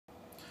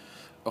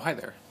Oh, hi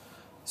there.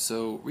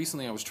 So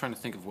recently I was trying to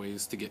think of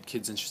ways to get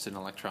kids interested in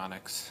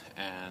electronics,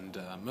 and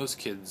most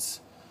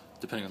kids,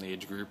 depending on the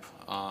age group,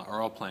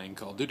 are all playing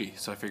Call of Duty.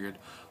 So I figured,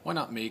 why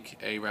not make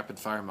a rapid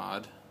fire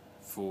mod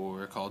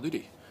for Call of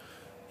Duty?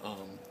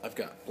 I've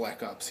got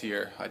Black Ops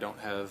here. I don't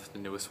have the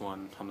newest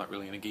one. I'm not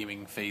really in a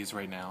gaming phase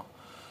right now.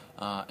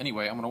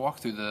 Anyway, I'm going to walk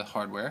through the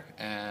hardware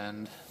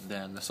and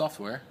then the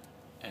software,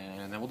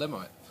 and then we'll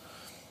demo it.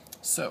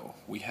 So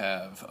we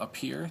have up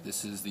here,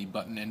 this is the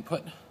button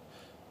input.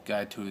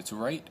 Guide to its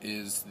right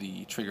is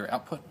the trigger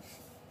output.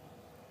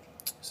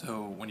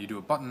 So when you do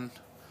a button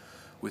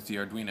with the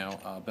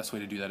Arduino, best way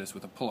to do that is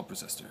with a pull-up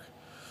resistor.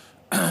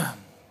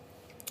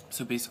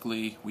 So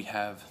basically we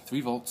have 3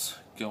 volts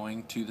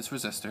going to this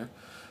resistor,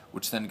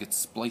 which then gets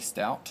spliced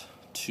out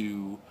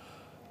to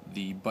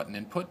the button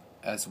input,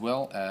 as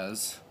well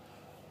as,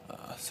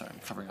 sorry, I'm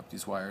covering up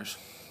these wires,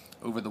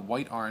 over the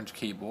white-orange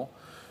cable,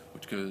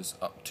 which goes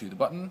up to the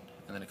button,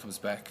 and then it comes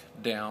back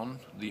down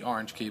the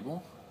orange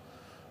cable,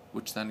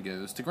 which then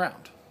goes to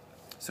ground.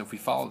 So if we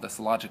follow this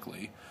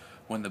logically,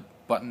 when the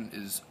button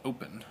is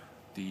open,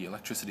 the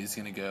electricity is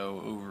going to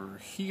go over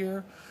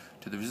here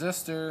to the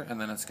resistor,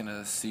 and then it's going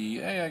to see,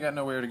 hey, I got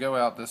nowhere to go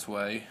out this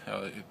way.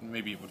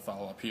 Maybe it would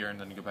follow up here and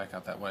then go back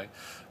out that way,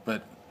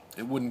 but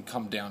it wouldn't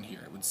come down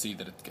here. It would see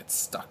that it gets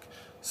stuck.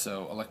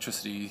 So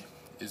electricity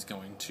is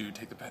going to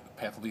take the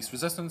path of least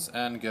resistance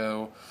and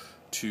go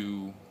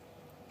to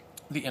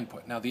the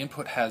input. Now the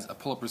input has a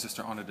pull-up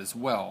resistor on it as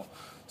well,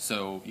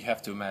 so you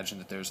have to imagine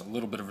that there's a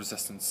little bit of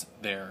resistance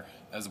there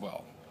as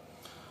well.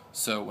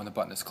 So when the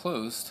button is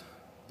closed,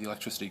 the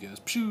electricity goes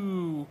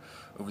pew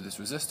over this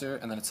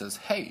resistor, and then it says,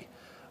 hey,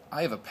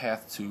 I have a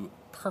path to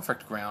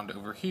perfect ground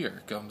over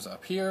here. It comes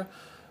up here,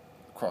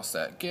 across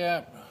that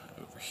gap,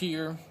 over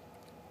here,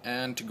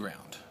 and to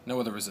ground.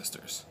 No other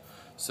resistors.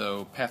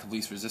 So path of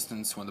least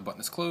resistance when the button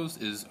is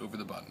closed is over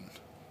the button.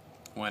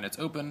 When it's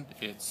open,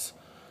 it's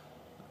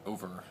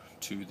over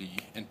to the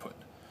input.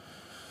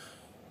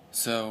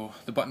 So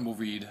the button will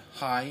read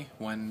high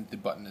when the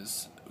button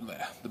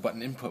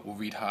input will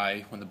read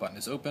high when the button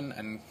is open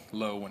and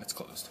low when it's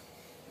closed.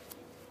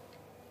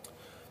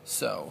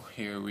 So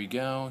here we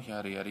go,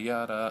 yada yada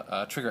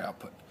yada, trigger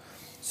output.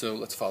 So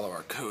let's follow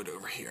our code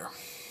over here.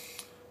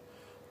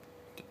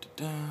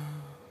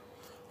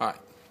 Alright,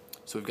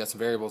 so we've got some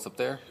variables up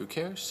there, who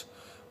cares?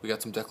 We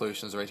got some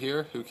declarations right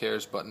here, who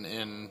cares, button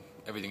in,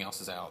 everything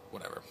else is out,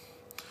 whatever.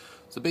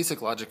 So the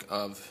basic logic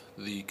of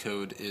the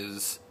code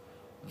is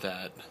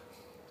that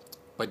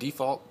by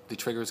default the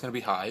trigger is going to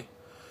be high,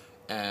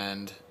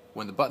 and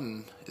when the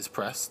button is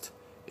pressed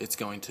it's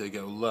going to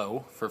go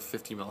low for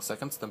 50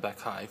 milliseconds, then back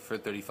high for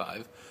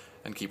 35,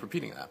 and keep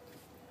repeating that.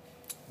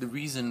 The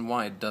reason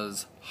why it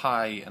does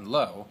high and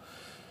low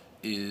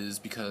is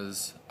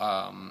because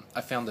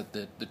I found that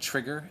the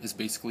trigger is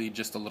basically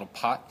just a little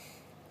pot.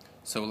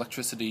 So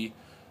electricity,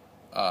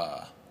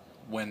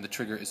 when the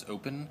trigger is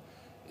open,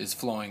 is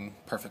flowing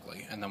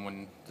perfectly, and then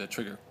when the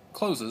trigger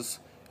closes,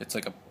 it's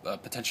like a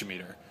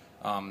potentiometer.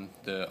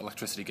 The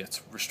electricity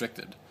gets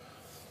restricted.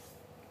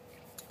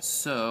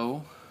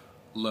 So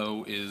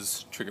low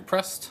is trigger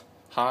pressed,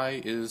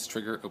 high is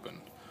trigger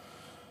open.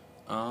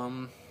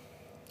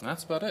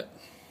 That's about it.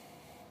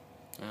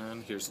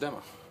 And here's the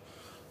demo.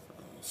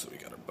 So we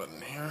got our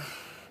button here,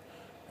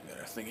 we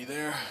got our thingy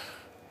there,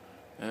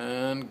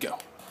 and go.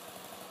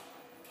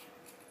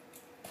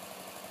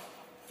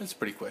 It's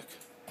pretty quick.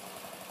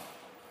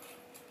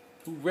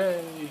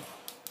 Hooray!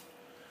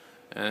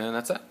 And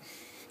that's it.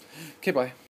 Okay, bye.